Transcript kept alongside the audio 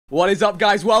What is up,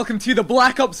 guys? Welcome to the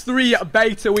Black Ops 3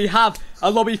 beta. We have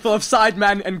a lobby full of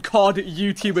Sidemen and COD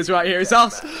YouTubers right here. It's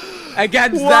us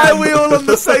against them. Why are we all on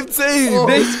the same team?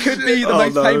 This could be the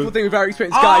most painful thing we've ever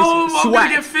experienced, guys. Oh, Sweat. I'm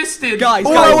gonna get fisted. Guys,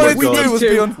 all I wanted we to do was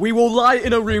be on. We will lie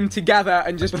in a room together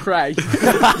and just pray.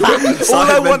 All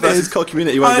I want versus is COD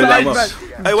community won't go that much.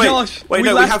 Hey, wait, Josh, wait, we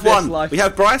no, we left have this one. life. We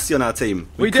have Brycey on our team.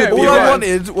 We do. All I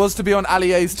wanted was to be on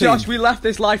Ali A's team. Josh, we left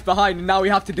this life behind and now we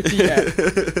have to defeat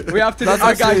it. We have to.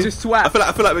 Our guys just sweat. I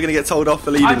feel like we're gonna get told off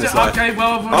for leading this life. Okay,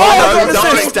 well. Oh no,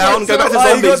 Dalek's down. Go back to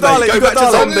zombies, mate. Go back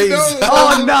to zombies.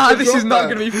 Oh no, this is not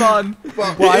gonna be fun.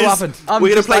 What happened? We're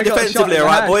gonna play defensively,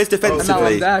 alright, boys?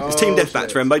 Defensively. It's team deathmatch,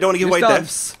 remember? You don't want to give away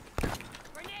deaths.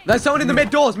 There's someone in the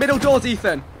middle doors,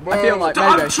 Ethan. I feel like maybe.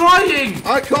 I'm trying.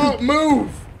 I can't move.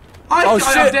 I'm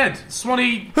dead.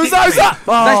 Swanee. Who's that?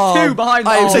 There's two behind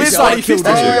the Swanee killed you.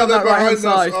 That right-hand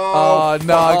side. Oh no,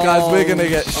 guys, we're gonna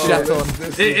get shat on.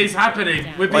 It is happening.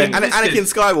 We're being Anakin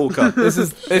Skywalker.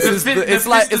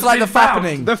 It's like the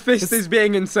fappening. The fist is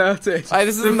being inserted. Hey,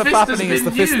 this isn't the fappening, it's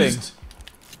the fisting.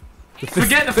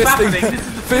 Forget the fappening.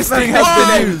 Fisting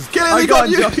has been used. Kill him, he got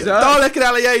you. Dalek and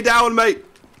Ali A down, mate.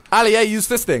 Ali A used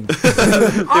fisting.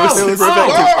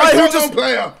 Oh, who just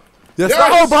player? Yes.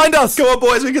 Oh, behind us. Come on,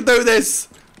 boys, we can do this.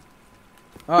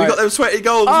 Right. We got them sweaty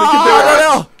goals. We can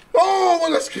do it. Oh,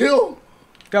 well, let's kill.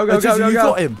 Go. You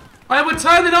got him. I would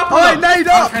turn it up. Alright, nade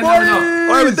up, Okay, boys.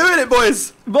 Alright, we're doing it,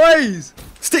 boys. Boys.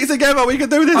 Stick together, we can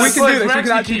do this. We can do this. We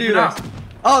can actually do this.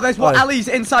 Oh, there's one. Ali's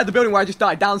inside the building where I just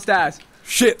died, downstairs.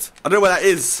 Shit. I don't know where that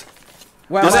is.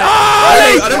 Where?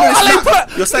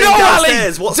 You're saying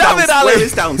downstairs. What's downstairs? Where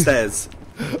is downstairs?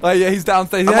 Oh yeah, he's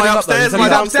downstairs. Am I upstairs?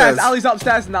 He's upstairs. Ali's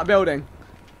upstairs in that building.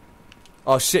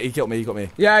 Oh shit, he killed me. He got me.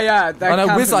 Yeah. I know,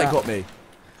 Wizite got me.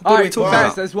 Alright,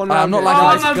 there's one I'm not round like here.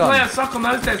 a nice Oh, no, gun. player, suck on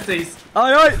those testes.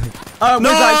 Alright. Oh, No,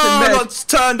 Wizite's in mid. got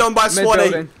turned on by Mid Swanee.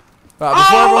 building. Right,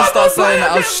 before everyone starts saying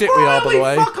how shit we are, by the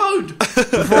way.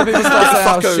 Before people start saying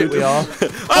how shit we are.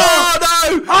 Oh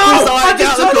no! Oh, I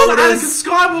just turned on corners.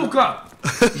 Anakin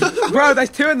Skywalker. Bro, there's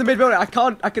two in the mid building. I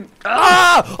can.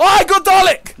 Ah! Oh, I got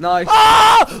Dalek! Nice.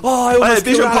 Ah! Oh, I almost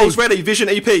Vision killed pulse Ali. ready. Vision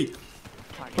EP.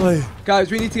 Oi.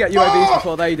 Guys, we need to get UAVs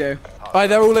before they do. Alright,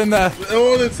 they're all in there. They're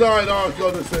all inside. Oh,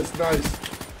 God, this is nice.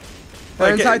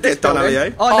 They're inside this get done,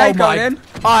 building. Ali, Oh, they've gone in.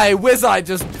 Aye, Wizite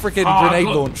just freaking grenade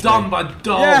launched. Done by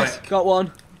Dalek. Yes, got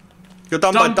one. You're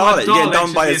done by Dalek. You're getting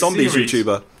done by a zombies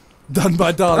YouTuber. Done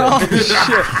by Dalek.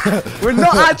 Oh shit. We're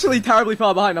not actually terribly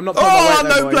far behind. I'm not pulling my Oh, weight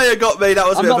there, no boys. player got me. That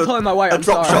was a I'm bit not of pulling my weight. a I'm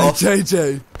drop sorry. shot.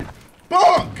 JJ.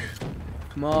 Fuck!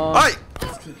 Come on. Right,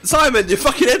 Simon, your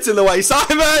fucking head's in the way.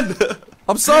 Simon,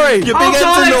 I'm sorry. your big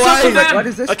head's in the way. What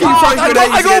is this? I keep throwing grenades.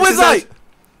 I got against his Wizite. head.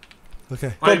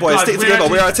 Okay. Come on, boys, stick together.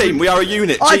 We are a team. We are a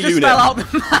unit. I G just unit. fell out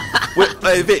the map.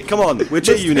 Hey, Vic, come on. We're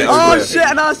G unit. Oh over here. shit!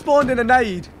 And I spawned in a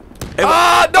nade.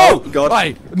 Ah, no! Oh, God.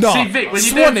 Hey, no. See, Vic, when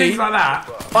you do Swanee. things like that.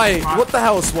 Hey, what the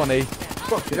hell, Swanee? You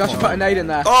should put a nade in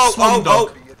there.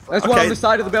 Oh. There's one on the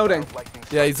side of the building.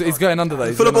 Yeah, he's going under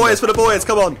those. For the boys,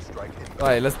 come on.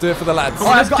 Hey, let's do it for the lads. Oh,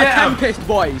 I've got a get 'em. tempest,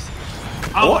 boys.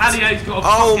 Oh, What? Ali A's got a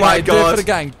Oh my Right, do it for God. the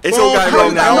gang. It's all going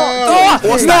wrong now.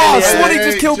 What's no, that in the air? Swanee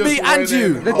just killed me Just and went you.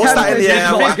 in. The What's that in the tempest air?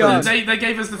 is What big gun. They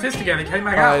gave us the fist again. It came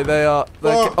back Hey, out. they are.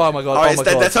 Oh my God. Alright, Oh my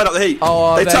they God. turned up the heat.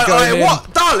 Oh, they they're turned. going in.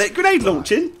 What? Dalek grenade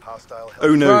launching?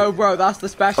 Oh no. Bro, that's the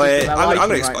special thing I I'm like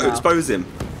gonna right now. expose him.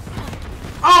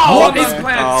 Oh, What? this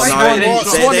player. Oh Swanee no.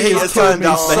 shot. The heat has turned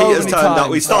up. The heat has turned up.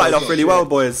 We started off really well,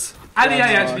 boys. Ali A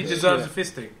actually deserves a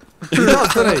fisting. He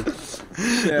does, doesn't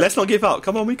he? Let's not give up.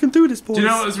 Come on, we can do this, boys. Do you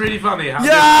know what was really funny? How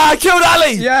Yeah, I killed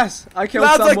Ali. Yes, I killed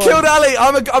Lads, someone. I killed Ali.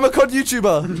 I'm a COD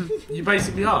YouTuber. you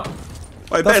basically are.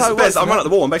 Wait, That's how it Bez, works, I'm man. running at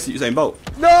the wall. I'm basically Usain Bolt.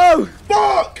 No!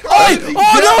 Fuck!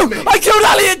 Oh no! I killed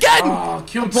Ali again. Oh,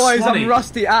 killed Boys, Swanee. I'm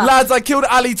rusty ass. Lads, I killed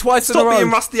Ali twice in a Stop row. being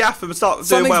rusty aff and start doing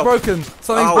Something's well. broken.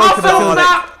 Something's Oh, broken. Oh, Dalek.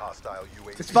 that.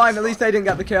 It's fine, at least they didn't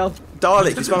get the kill.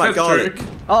 Dalek, you smell like garlic.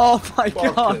 Oh my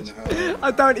god. Fucking hell.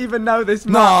 I don't even know this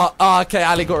map. Nah, okay,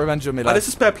 Ali got revenge on me, Oh, there's lads.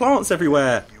 just spare plants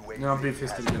everywhere. No, I'm being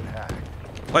fisted again.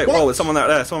 Wait, What? whoa, there's someone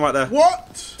there. Someone right there. What?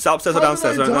 Is that upstairs or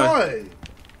downstairs? I don't know.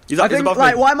 He's I up, he's think, above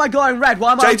like, me. why am I glowing red?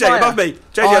 Why am I on JJ, fire? above me. JJ,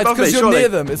 Oh, it's above me, because you're surely. near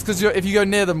them. It's because if you go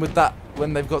near them with that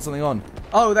when they've got something on.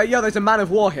 Oh, there's a man of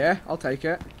war here. I'll take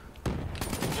it.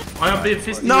 I am being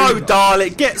fisted. No,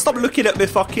 Dalek, stop looking at my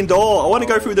fucking door. I want to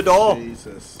go through the door.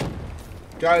 Jesus.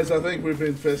 Guys, I think we've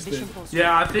been fisted.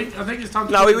 Yeah, I think it's time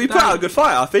to. No, we put out a good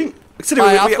fight, I think. Considering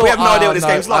we have no idea what this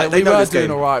game's like. They know this game.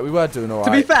 We were doing alright.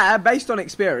 To be fair, based on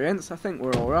experience, I think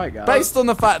we're alright, guys. Based on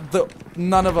the fact that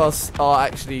none of us are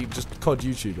actually just COD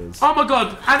YouTubers. Oh my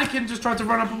god, Anakin just tried to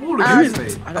run up a wall against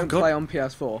me. I don't play on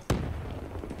PS4.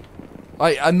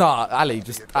 Nah, Ali,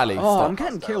 just Ali. Oh, stop. I'm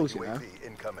getting kills, you know.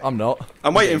 I'm not.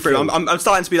 I'm waiting for him. I'm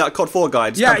starting to be that COD 4 guy.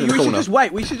 Just Yeah, camping in we the should corner. just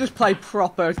wait. We should just play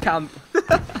proper camp.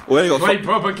 We only got Play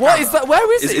proper What is that?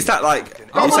 Where is he? Is that like?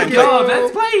 Oh my same god,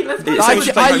 let's play. Let's play. It's I,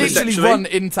 same I place, literally actually. run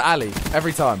into Ali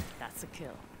every time. That's a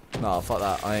kill. No, fuck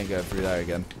that. I ain't going through there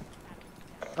again.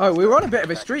 Oh, we were on a bit of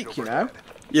a streak, you know.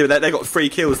 Yeah, but they got 3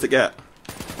 kills to get.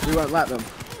 We won't let them.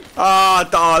 Ah,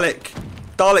 Dalek.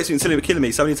 Dalek's been silly with killing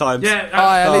me so many times. Yeah.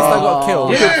 At least I got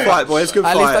killed. Yeah. Good fight, boys. Good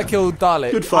At fight. least I killed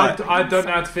Dalek. Good fight. I don't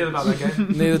know how to feel about that game.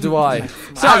 Neither do I.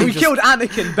 So Ali we just- killed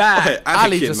Anakin bad.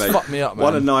 Ali Anakin, just mate. fucked me up, man.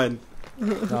 1 and 9.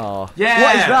 Oh. Yeah.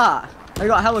 What is that? I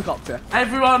got a helicopter.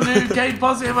 Everyone who gave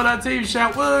positive on our team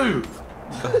shout woo.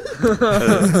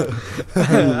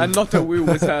 And not a woo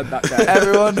was heard that day.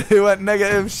 Everyone who went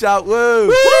negative, shout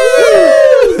woo!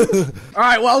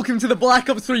 Alright, welcome to the Black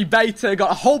Ops 3 beta.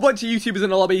 Got a whole bunch of YouTubers in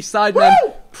the lobby. Sidemen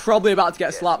probably about to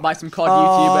get slapped by some COD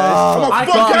YouTubers. I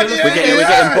Fuck can't out even- here. We're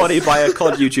getting bodied by a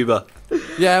COD YouTuber.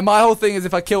 Yeah, my whole thing is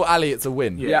if I kill Ali, it's a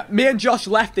win. Yeah, me and Josh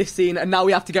left this scene and now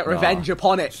we have to get revenge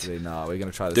upon it. Actually, no, we're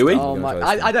gonna try this. Do we? time. Oh We're my, gonna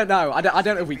try this I don't know. I don't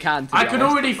know if we can. To I be can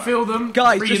honest. already feel them.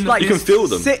 Guys, free just in the like You can fist. feel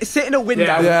them. Sit in a window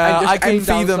Yeah. and Yeah, just I can aim see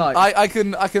down them. sight. I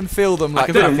can feel them like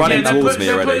can feel them cracking running their they're towards me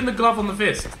they're already. putting the glove on the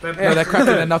fist. Yeah, they're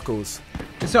cracking their knuckles.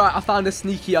 So I found a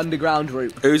sneaky underground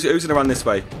route. Who's gonna run this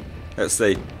way? Let's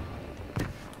see.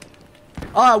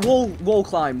 Ah, wall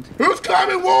climbed. Who's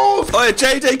climbing walls? Oh, yeah,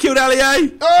 JJ killed Ali. I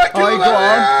killed go on.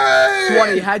 Ali!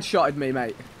 Swanee headshotted me,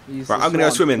 mate. He's Right, the I'm gonna go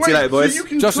swan. swimming. See you later, boys. So you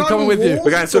can Josh, I'm climb coming with you. walls?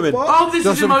 We're going swimming. What the fuck? Oh, this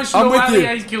Josh, is emotional. I'm with Ali you.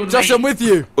 has killed Josh, me. I'm with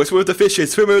you. We're swimming with the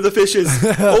fishes. Swimming with the fishes.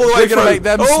 All the way We're through. gonna make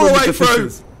them All swim the with way the through.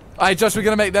 fishes. Alright, Josh, we're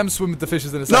gonna make them swim with the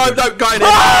fishes in a No, second. no, guy in it.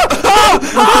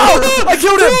 Oh, I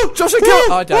killed him! Josh, I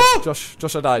killed. Oh, I died.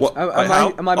 Josh, I died. What? Am Wait, I-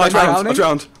 how? am I I drowning?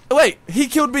 drowned. Wait, he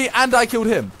killed me and I killed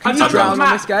him. I jumped drown off on the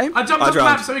map. this game? I jumped I off the map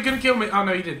drowned. so he couldn't kill me. Oh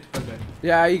no, he did. Okay.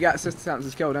 Yeah, you get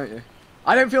chances kill, don't you?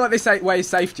 I don't feel like this way is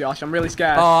safe, Josh. I'm really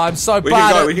scared. Oh, I'm so We bad.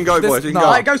 can go, at we can go, this- boys, we can no. go.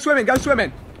 Alright, go swimming.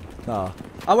 No.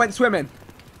 I went swimming.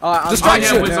 Alright,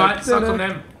 Distraction. Oh, yeah, Wizard, suck on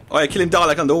them. Oh yeah, killing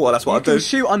Dalek underwater. That's what You I can do.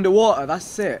 shoot underwater. That's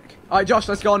sick. Alright, Josh,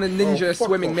 let's go on a ninja Oh, fuck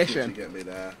swimming off, mission. did you get me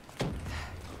there?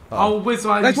 Oh,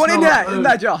 Wizard. There's you one in smell there, like in poo.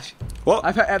 there, Josh. What?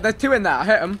 I've hit, there's 2 in there. I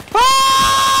hit them.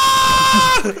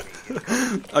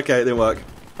 Okay, it didn't work.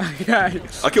 Okay.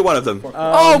 I killed one of them.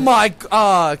 Oh my.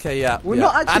 Oh, okay, yeah. We're yeah.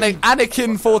 not actually-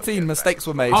 Anakin 14 mistakes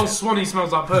were made. Oh, Swanee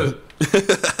smells like poo.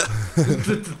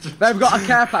 They've got a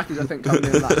care package, I think, coming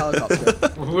in that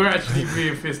helicopter. We're actually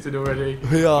being fisted already.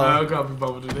 We are. I can't be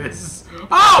bothered with this.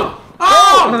 Oh!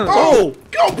 Oh! Oh!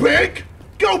 Go pig!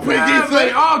 Go pig, Yeah, Ethan!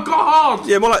 mate. Oh, got hard.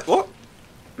 Yeah, more like what?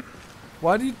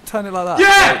 Why do you turn it like that?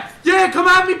 Yeah! Yeah, come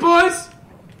at me, boys!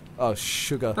 Oh,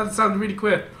 sugar. That sounds really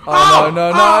queer. Oh,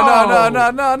 no.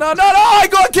 I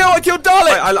got killed. I killed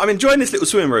Dalek. I'm enjoying this little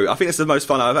swimming route. I think this is the most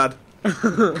fun I've had.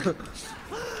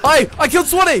 I killed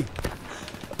Swanee.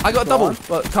 I got a double.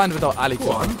 Well, kind of a double. Ali killed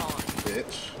on. me.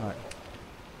 Bitch.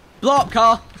 Block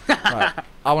car. Right.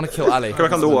 I want to kill Ali. Go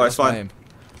back under the water, it's That's my fine. aim.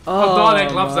 Oh,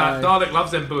 Dalek loves my. that. Dalek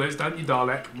loves them bullets, don't you,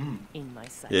 Dalek? In my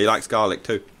sight. Yeah, he likes garlic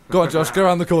too. Go on, Josh. Go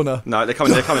around the corner. No, they're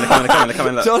coming. Look.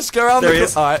 Josh, go around There the he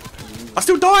is. corner. All right. I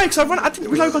still died because I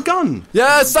didn't reload my gun.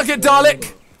 Yeah, suck it,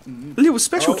 Dalek. A little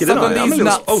special kid, suck isn't on I? I'm a these little.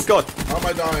 nuts. Oh god. How am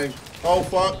I dying? Oh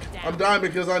fuck. I'm dying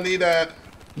because I need air.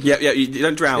 Yeah. You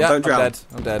don't drown. Yeah, don't drown.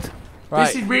 I'm dead.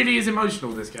 Right. This really is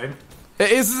emotional, this game.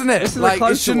 It is, isn't it? This is a like,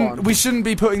 closer one. we shouldn't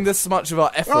be putting this much of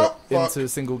our effort Oh, fuck. into a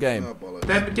single game. Oh,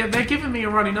 bollocks. They're giving me a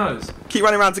runny nose. Keep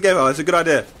running around together. It's a good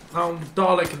idea. Oh,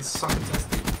 Dalek can suck a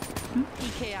testy.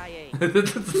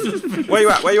 EKIA. Where you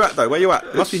at? Where you at though? Where you at?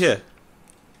 It must be here.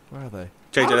 Where are they?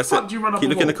 JJ, How the that's fuck it. do you run up Keep a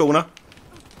looking in the wall? corner.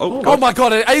 Oh Oh god. my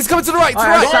god, he's coming to the right, to the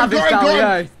Alright, right. Savage go on, down go on.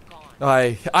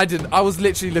 below. I didn't. I was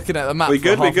literally looking at the map We for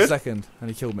good? We half a good? second, and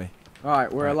he killed me.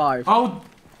 Alright, we're alive. Oh,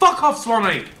 fuck off,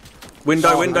 Swanee!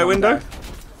 Window.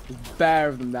 Bear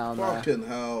of them down there. Fucking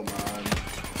hell, man.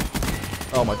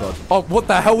 Oh my god. Oh, what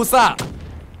the hell was that?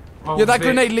 Oh, Yeah, that Vic,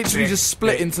 grenade literally Vic, just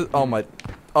split Vic. into. Oh my.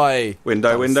 Oi.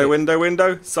 Window.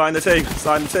 Sign the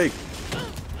team.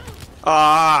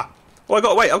 Ah. Oh, I've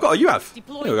got a UAV.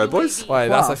 Deploy There we go, boys. Wait,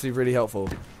 that's Wow. actually really helpful.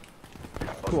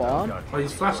 Go on. Oh,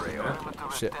 he's flashed it there.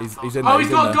 Shit, he's in there. Oh, he's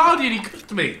in got a there. Guardian, he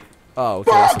cooked me! Oh,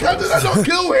 okay. Fuck! How did I not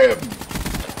kill him?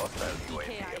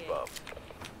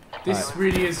 This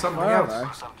really is something Where are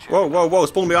else. they? Whoa.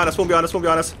 Spawn behind us.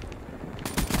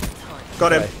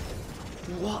 Got him. Okay.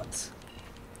 What?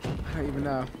 I don't even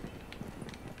know.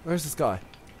 Where's this guy?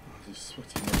 He's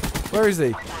sweaty. Where is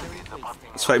he?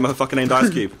 It's fake motherfucking named Ice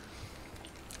Cube.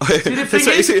 the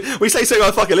thing We say so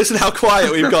motherfucker, listen how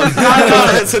quiet we've gone.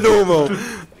 That's a normal.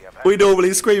 We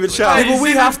normally scream and shout. Hey, Well,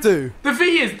 we see, have to. The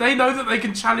thing is, they know that they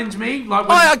can challenge me. Like,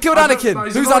 Oh, I killed Anakin.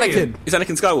 he's Who's annoying. Anakin? Is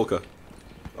Anakin Skywalker?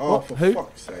 Oh, for Who?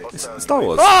 fuck's sake. Star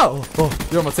Wars. Oh!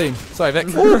 You're on my team. Sorry, Vic.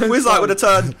 Ooh, Wizard with a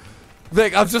turn.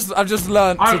 Vic, I've just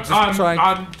learned to just try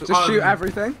and Just shoot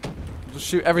everything. just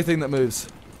shoot everything that moves.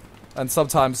 And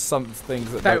sometimes some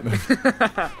things that don't move.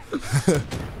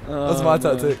 That's my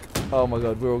tactic. Oh my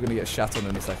god, we're all gonna get shat on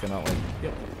in a second, aren't we?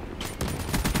 Yep.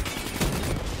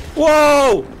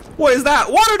 Whoa! What is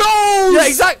that? One of those! Yeah,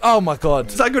 exactly. Oh my god.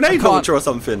 Is that a grenade launcher or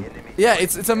something? Yeah,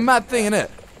 it's a mad thing, isn't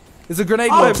it? It's a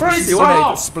grenade Oh, launcher. bridge, It's a grenade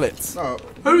stop! that splits. No.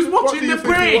 Who's What watching do you the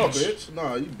think you are, bridge? bitch?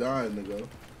 No, you dying, nigga.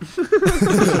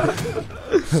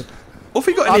 What have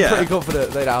we got in I'm the pretty air?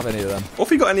 confident they don't have any of them. What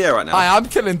have we got in the air right now? I'm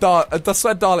killing I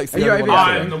swear Dalek's the Are you only one. over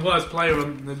I here? am the worst player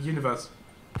in the universe.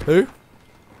 Who?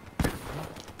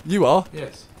 You are?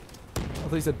 Yes. I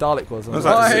thought you said Dalek was. I was Oh,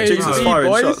 like, hey, Jesus hey,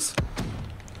 firing boys. shots.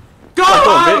 Go Go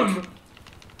on, home!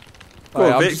 Go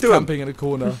Alright, on, I'm Vic, just do 'em. camping in a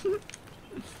corner.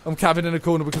 I'm camping in a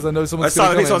corner because I know someone's I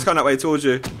going think to someone's come coming that way towards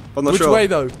you. I'm not Which sure. way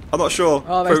though? I'm not sure.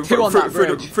 Oh, there's two on that through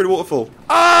bridge. through the waterfall.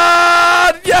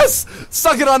 Ah, yes!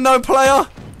 Suck it, unknown player!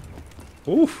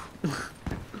 Oof.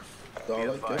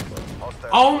 Dalek, get fucked.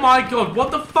 Oh my god,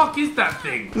 what the fuck is that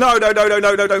thing? No, don't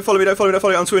follow me, don't follow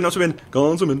me. I'm swimming. Go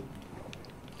on, swimming.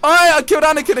 I killed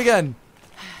Anakin again!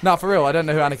 No, for real, I don't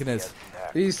know who Anakin is.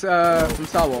 He's from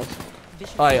Star Wars.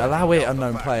 Alright, allow it,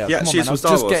 unknown player. Yeah, Come on, she's man, from I was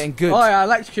Star just Wars. getting good. Oh yeah, I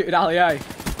electrocuted Ali A.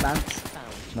 Lance.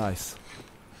 Nice.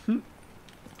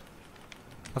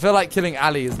 I feel like killing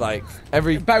Ali is like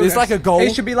every. Bonus. It's like a goal.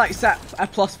 It should be like set a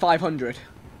plus 500.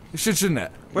 It shouldn't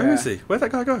it? Where Yeah. is he? Where'd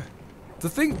that guy go?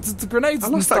 The grenades I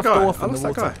and lost stuff that guy. go off I in lost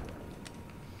the that water. guy.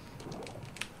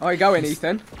 Oh, you going,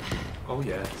 Ethan? Oh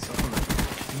yeah.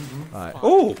 Right.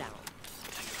 Oh,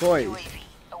 Boys.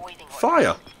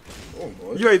 fire. Oh,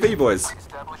 boy. UAV boys.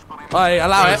 I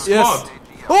allow it. Yes. Squad.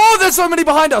 Oh, there's so many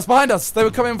behind us. Behind us. They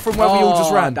were coming from where we all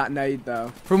just ran. That nade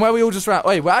though. From where we all just ran.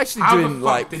 Wait, we're actually How the doing fuck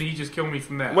like. did he just kill me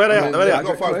from there? Where they at? Where they I at?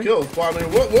 got 5 kills, but I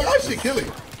mean, we're actually killing.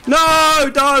 No,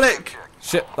 Dalek.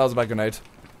 Shit, that was a bad grenade.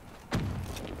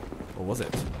 Or was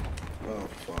it? Oh,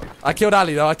 fuck. I killed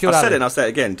Ali though. I killed I Ali. said it and I'll say it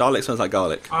again. Dalek smells like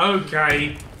garlic.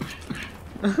 Okay.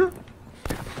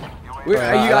 Are you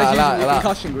guys allow- using the allow-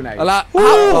 concussion grenade? Oh,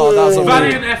 that was a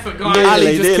Valiant effort, guys. Nearly, Ali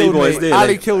just nearly, killed boys, me. nearly.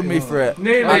 Ali killed me for it.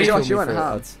 Nearly. Ali Josh, killed you me went for it,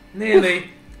 hard. lads. Nearly.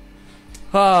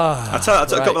 Ah, I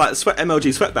got right. like MLG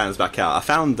sweatbands back out. I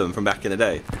found them from back in the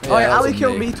day. Oh yeah, that Ali was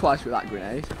killed me. me twice with that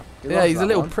grenade. He Yeah, loves he's a that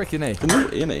little one. prick, isn't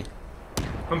he? Isn't he?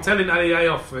 I'm telling Ali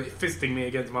off for fisting me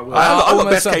against my will. I- I'm the almost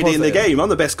best so KD in the positive. game. I'm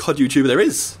the best COD YouTuber there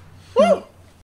is. Woo!